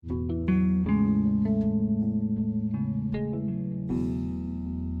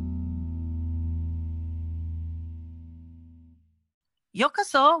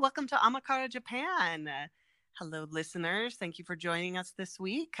Yokoso, welcome to Amakara Japan. Hello, listeners. Thank you for joining us this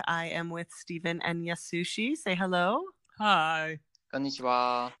week. I am with Stephen and Yasushi. Say hello. Hi. こんにち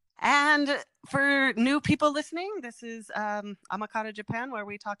は. And for new people listening, this is Amakara Japan, where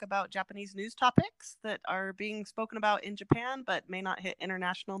we talk about Japanese news topics that are being spoken about in Japan but may not hit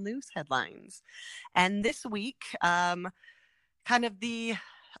international news headlines. And this week, kind of the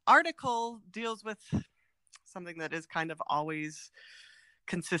article deals with something that is kind of always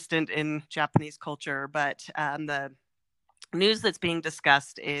consistent in Japanese culture, but the news that's being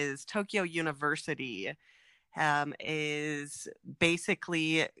discussed is Tokyo University is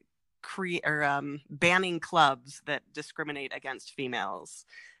basically banning clubs that discriminate against females.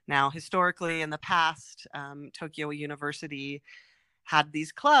 Now, historically, in the past, Tokyo University had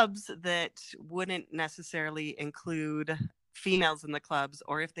these clubs that wouldn't necessarily include females in the clubs,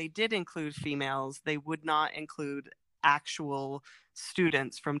 or if they did include females, they would not include actual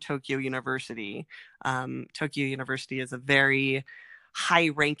students from Tokyo University. Tokyo University is a very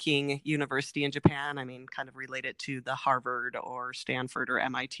high-ranking university in Japan. I mean, kind of related to the Harvard or Stanford or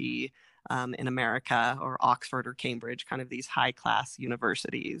MIT in America, or Oxford or Cambridge, kind of these high-class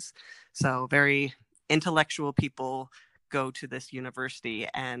universities. So very intellectual people go to this university,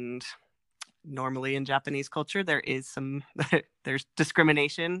 and normally in Japanese culture, there's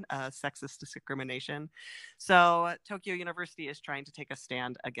discrimination, sexist discrimination. So Tokyo University is trying to take a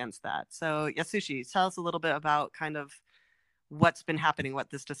stand against that. So Yasushi, tell us a little bit about kind of what's been happening, what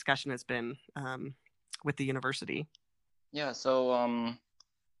this discussion has been with the university. Yeah, so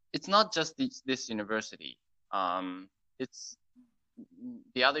it's not just this university. It's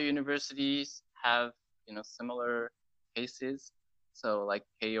the other universities have similar cases. So like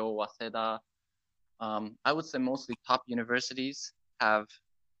Keio, Waseda, I would say mostly top universities have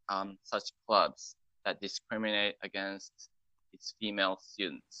such clubs that discriminate against its female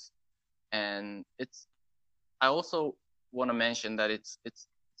students. And I also want to mention that it's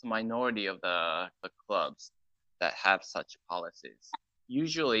a minority of the clubs that have such policies.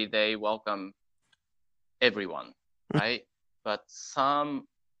 Usually they welcome everyone, right? But some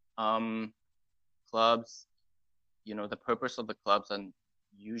clubs, the purpose of the clubs are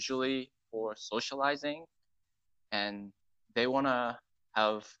usually for socializing, and they want to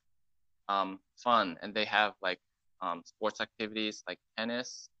have fun, and they have like sports activities like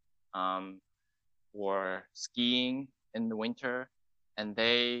tennis or skiing in the winter, and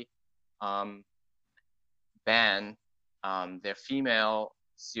they ban their female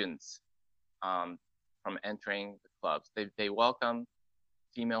students from entering the clubs. They welcome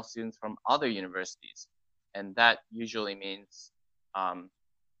female students from other universities, and that usually means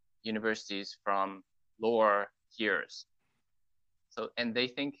universities from lower tiers. So, and they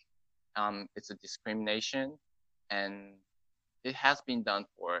think it's a discrimination, and it has been done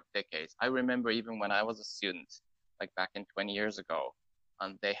for decades. I remember even when I was a student, like back in 20 years ago,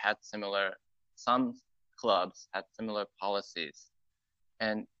 they had some clubs had similar policies,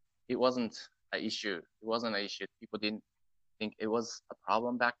 and it wasn't an issue. It wasn't an issue. People didn't think it was a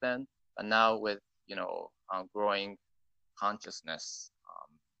problem back then, but now with growing consciousness,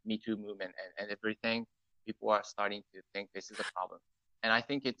 Me Too movement, and everything, people are starting to think this is a problem. And I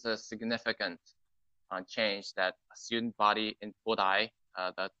think it's a significant change that a student body in Todai,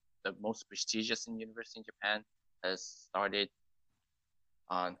 the most prestigious university in Japan, has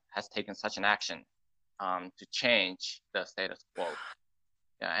taken such an action to change the status quo.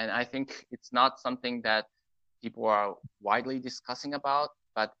 Yeah, and I think it's not something that people are widely discussing about,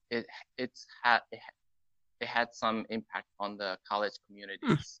 but it had some impact on the college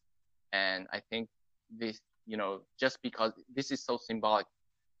communities. And I think this, just because this is so symbolic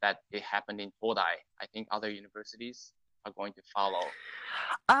that it happened in Todai, I think other universities are going to follow.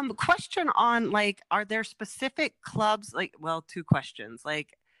 Question on, like, are there specific clubs, like, well, two questions.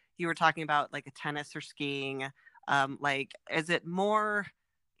 Like, you were talking about like a tennis or skiing. Like, is it more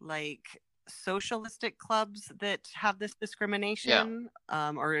like socialistic clubs that have this discrimination?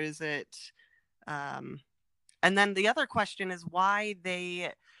 Yeah. Or is it and then the other question is why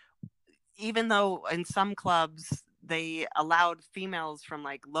even though in some clubs they allowed females from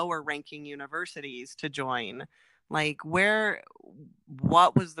like lower ranking universities to join, like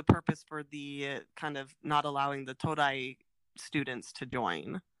what was the purpose for the kind of not allowing the Todai students to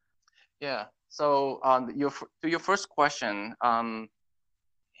join? Yeah. So to your first question,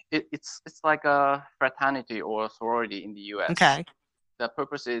 it's like a fraternity or sorority in the US. Okay. The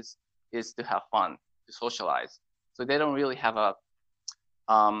purpose is to have fun, to socialize. So they don't really have a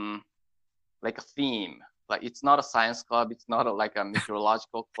like a theme. Like, it's not a science club. It's not like a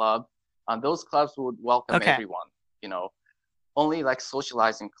meteorological club. Those clubs would welcome everyone. only like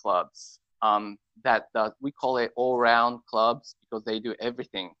socializing clubs. That we call it all-round clubs because they do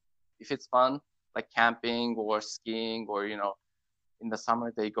everything. If it's fun, like camping or skiing, or in the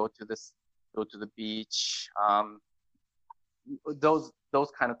summer they go to the beach. Those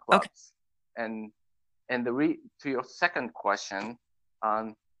kind of Okay. clubs. And to your second question,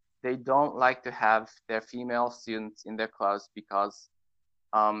 um, they don't like to have their female students in their clubs because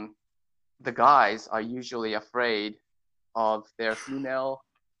um, the guys are usually afraid of their female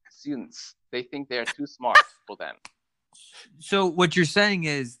students. They think they're too smart for them. So what you're saying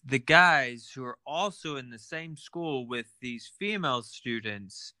is the guys who are also in the same school with these female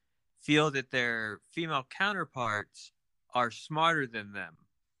students feel that their female counterparts are smarter than them.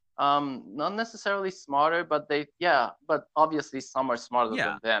 Not necessarily smarter, but but obviously some are smarter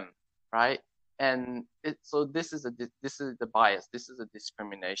than them, right? And so this is the bias. This is a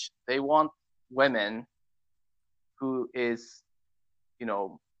discrimination. They want women who is,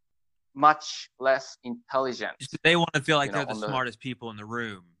 much less intelligent. They want to feel like they're the smartest people in the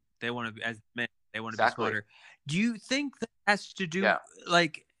room. They want to be, as men, they want to be smarter. Do you think that has to do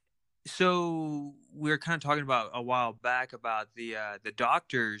like? So we were kind of talking about a while back about the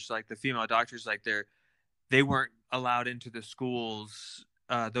doctors, like the female doctors, like they weren't allowed into the schools,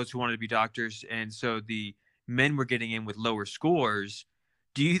 those who wanted to be doctors, and so the men were getting in with lower scores.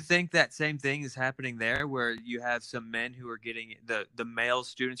 Do you think that same thing is happening there, where you have some men who are getting the male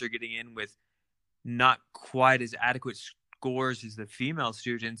students are getting in with not quite as adequate scores as the female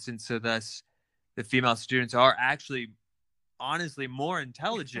students, and so thus the female students are actually honestly more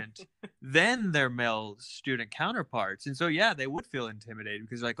intelligent than their male student counterparts, and so they would feel intimidated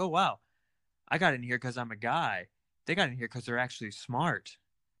because like, oh wow, I got in here because I'm a guy. They got in here because they're actually smart.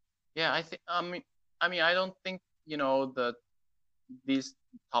 Yeah, I think. I don't think these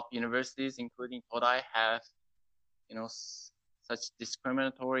top universities, including Todai, have such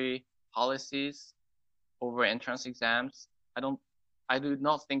discriminatory policies over entrance exams. I do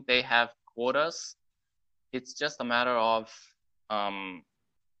not think they have quotas. It's just a matter of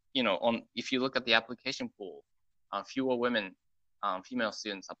if you look at the application pool, fewer women, female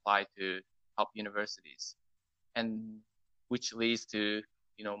students apply to top universities, and which leads to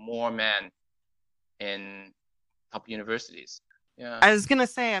more men in top universities. Yeah, I was gonna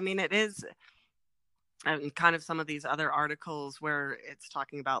say, it is kind of some of these other articles where it's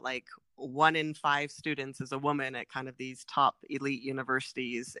talking about like 1 in 5 students is a woman at kind of these top elite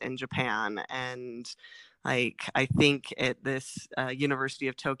universities in Japan. And like, I think at this University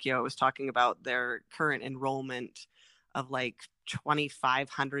of Tokyo was talking about their current enrollment of like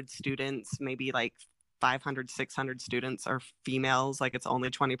 2,500 students, maybe like 500, 600 students are females, like it's only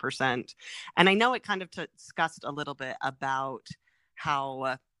 20%. And I know it kind of discussed a little bit about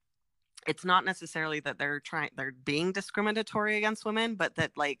how it's not necessarily that they're being discriminatory against women, but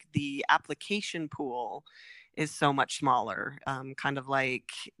that like the application pool is so much smaller. Kind of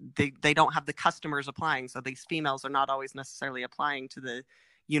like they don't have the customers applying, so these females are not always necessarily applying to the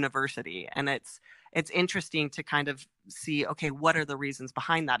university. And it's interesting to kind of see, okay, what are the reasons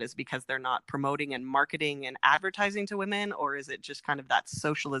behind that? Is because they're not promoting and marketing and advertising to women, or is it just kind of that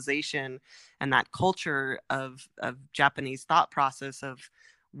socialization and that culture of Japanese thought process of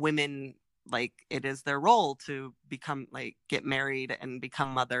women, like it is their role to become like get married and become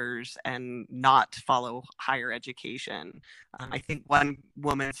mothers and not follow higher education. I think one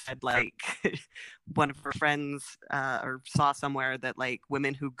woman said like one of her friends or saw somewhere that like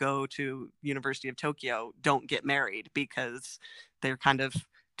women who go to University of Tokyo don't get married because they're kind of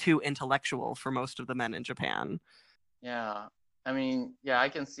too intellectual for most of the men in Japan. Yeah, I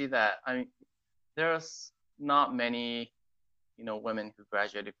can see that. There's not many women who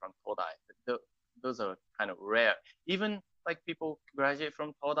graduated from Todai. Those are kind of rare. Even like people who graduate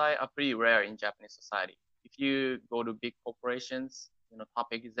from Todai are pretty rare in Japanese society. If you go to big corporations, top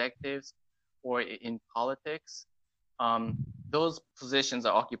executives, or in politics, those positions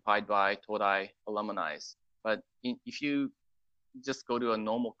are occupied by Todai alumni. But if you just go to a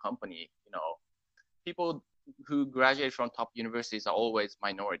normal company, people who graduate from top universities are always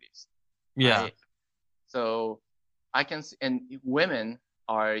minorities. Yeah. Right? So I can see, and women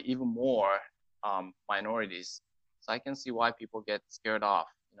are even more minorities. So I can see why people get scared off.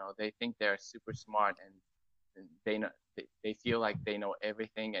 They think they're super smart and they feel like they know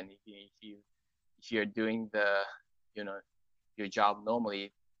everything. And if you're doing your job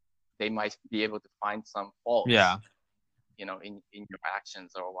normally, they might be able to find some faults. Yeah. In your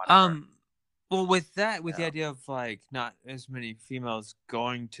actions or whatever. Well, with the idea of like not as many females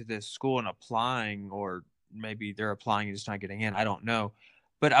going to this school and applying, or maybe they're applying and just not getting in, I don't know.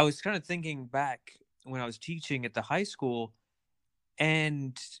 But I was kind of thinking back when I was teaching at the high school,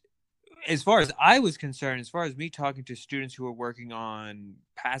 And as far as I was concerned, as far as me talking to students who are working on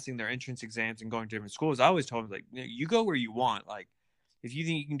passing their entrance exams and going to different schools, I always told them, like, you go where you want. Like, if you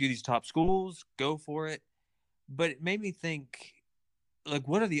think you can do these top schools, go for it. But it made me think, like,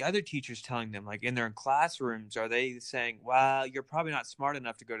 what are the other teachers telling them? Like, in their classrooms, are they saying, well, you're probably not smart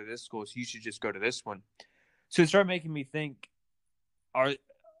enough to go to this school, so you should just go to this one? So it started making me think, are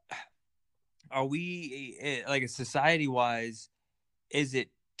we, like, society-wise, is it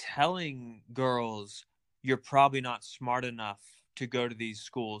telling girls you're probably not smart enough to go to these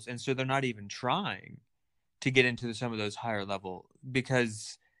schools, and so they're not even trying to get into some of those higher level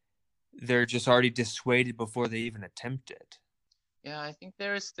because they're just already dissuaded before they even attempt it? Yeah, I think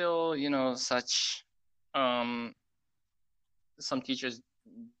there is still, such, some teachers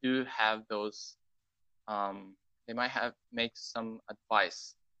do have those, they might make some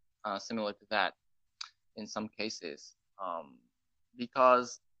advice similar to that in some cases,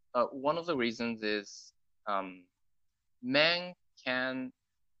 because one of the reasons is men can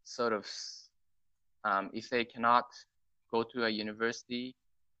sort of, if they cannot go to a university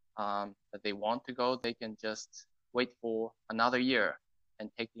that they want to go, they can just wait for another year and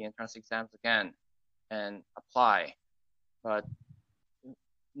take the entrance exams again and apply. But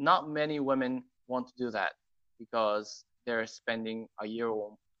not many women want to do that because they're spending a year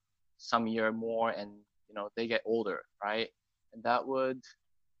or some year more, and they get older, right? And that would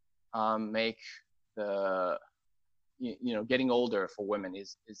make the getting older for women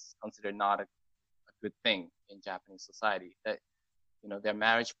is considered not a good thing in Japanese society. That their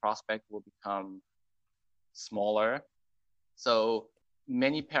marriage prospect will become smaller. So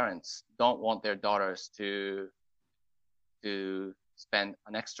many parents don't want their daughters to spend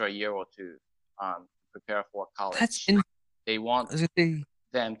an extra year or two to prepare for college. They want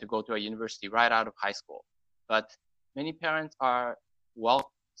them to go to a university right out of high school. But many parents are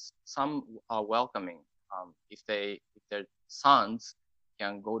some are welcoming if their sons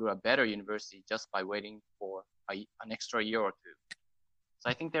can go to a better university just by waiting for an extra year or two. So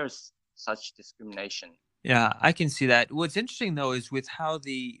I think there's such discrimination. Yeah, I can see that. What's interesting, though, is with how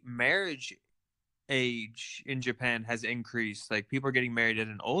the marriage age in Japan has increased. Like, people are getting married at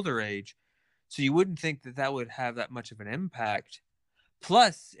an older age. So you wouldn't think that that would have that much of an impact.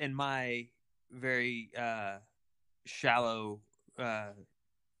 Plus, in my very shallow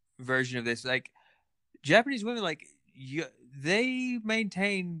version of this, like, Japanese women, like, they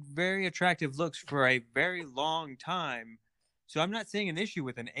maintain very attractive looks for a very long time. So I'm not seeing an issue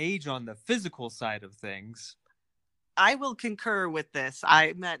with an age on the physical side of things. I will concur with this.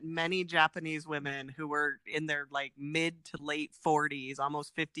 I met many Japanese women who were in their like mid to late 40s,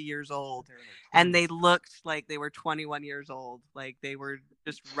 almost 50 years old, and they looked like they were 21 years old. Like they were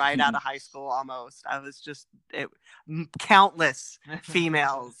just right out of high school almost. I was just countless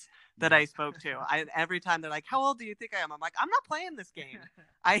females that I spoke to. Every time they're like, "How old do you think I am?" I'm like, "I'm not playing this game."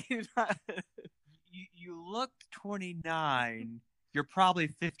 You look 29. You're probably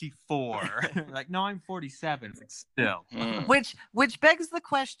 54. Like, no, I'm 47. Still. Which begs the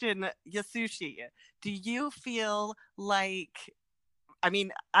question, Yasushi, do you feel like, I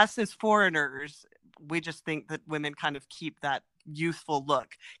mean, us as foreigners, we just think that women kind of keep that youthful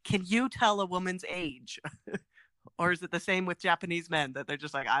look. Can you tell a woman's age? Or is it the same with Japanese men that they're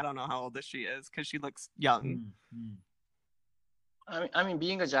just like, I don't know how old she is because she looks young? I mean,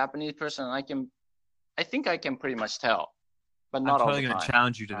 being a Japanese person, I think I can pretty much tell. But not I'm totally going to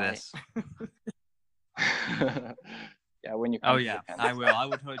challenge you to this. Yeah, when you come to Japan. I will. I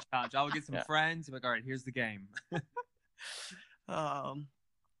would totally challenge. I will get some friends. Like, all right, here's the game. Well,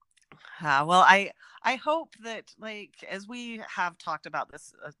 I hope that, like, as we have talked about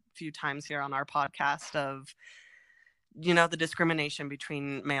this a few times here on our podcast of, the discrimination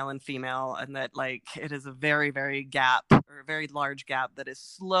between male and female, and that, like, it is a very, very very large gap that is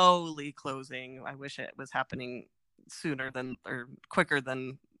slowly closing. I wish it was happening sooner than, or quicker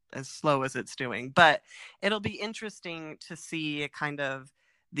than as slow as it's doing, but it'll be interesting to see kind of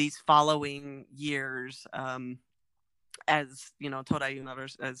these following years as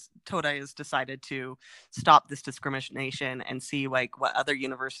Todai has decided to stop this discrimination and see like what other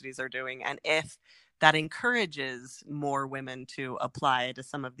universities are doing, and if that encourages more women to apply to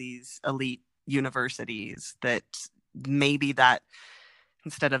some of these elite universities, that maybe that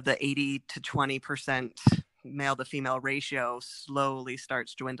instead of the 80 to 20% male to female ratio slowly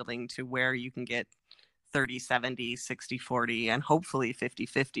starts dwindling to where you can get 30-70, 60-40, and hopefully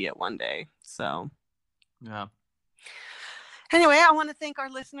 50-50 at one day. So yeah. Anyway, I want to thank our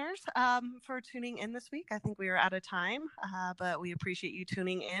listeners for tuning in this week. I think we are out of time, but we appreciate you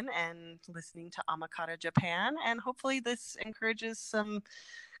tuning in and listening to Amakara Japan. And hopefully this encourages some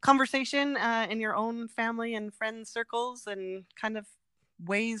conversation in your own family and friend circles, and kind of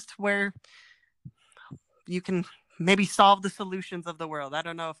ways where you can maybe solve the solutions of the world. I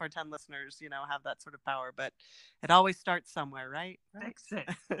don't know if our 10 listeners, have that sort of power, but it always starts somewhere, right? Fix it.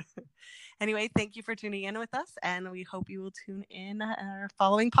 Anyway, thank you for tuning in with us, and we hope you will tune in our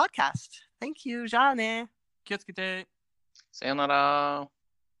following podcast. Thank you. じゃあね。気をつけて。さよなら。